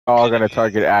all gonna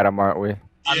target Adam, aren't we?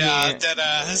 Yeah, dead Yeah.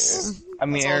 ass. I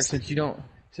mean, That's all. Eric,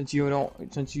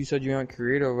 since you said you aren't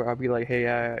creative, I'll be like, hey,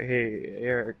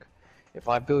 Eric, if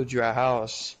I build you a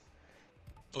house,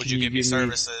 Would can you you give me give me?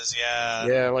 services? Yeah.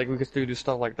 Yeah, like we could still do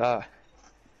stuff like that.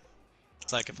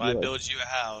 It's like if Be I like, build you a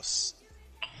house,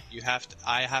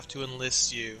 I have to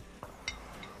enlist you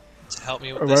to help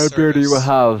me with If this I build you a service.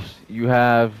 house, you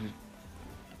have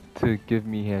to give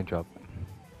me hand job.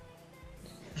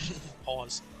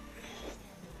 Pause.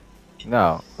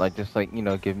 No, like just like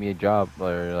give me a job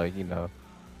or like help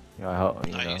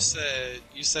Oh,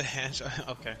 you said hand job.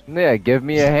 Okay. Yeah, give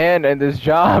me a hand in this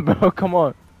job, bro. Come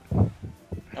on.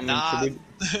 I mean, Nah,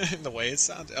 the way it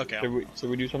sounded. Okay, should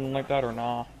we do something like that or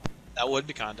nah? that would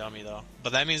be kind of dummy though.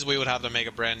 But that means we would have to make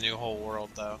a brand new whole world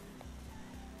though.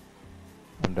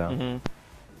 I'm down. Mm-hmm.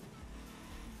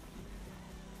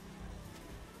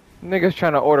 Niggas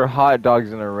trying to order hot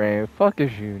dogs in the rain. Fuck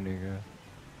is you, nigga.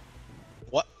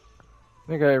 What?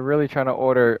 Nigga, really trying to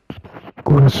order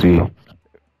GLizy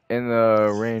in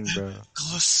the rain, bro.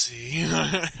 Glissy.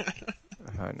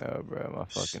 I know, bro. My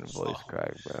fucking voice Oh.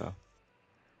 cracked, bro.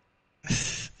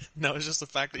 No, it's just the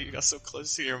fact that you got so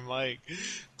close to your mic.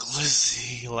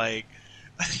 Glissy, like.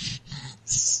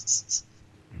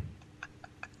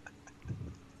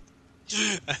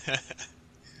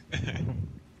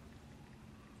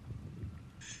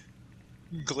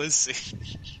 Glissy.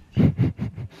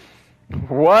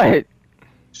 What?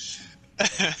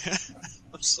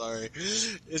 I'm sorry.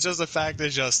 It's just the fact that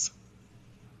just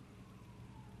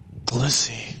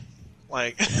glissy.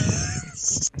 Like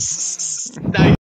now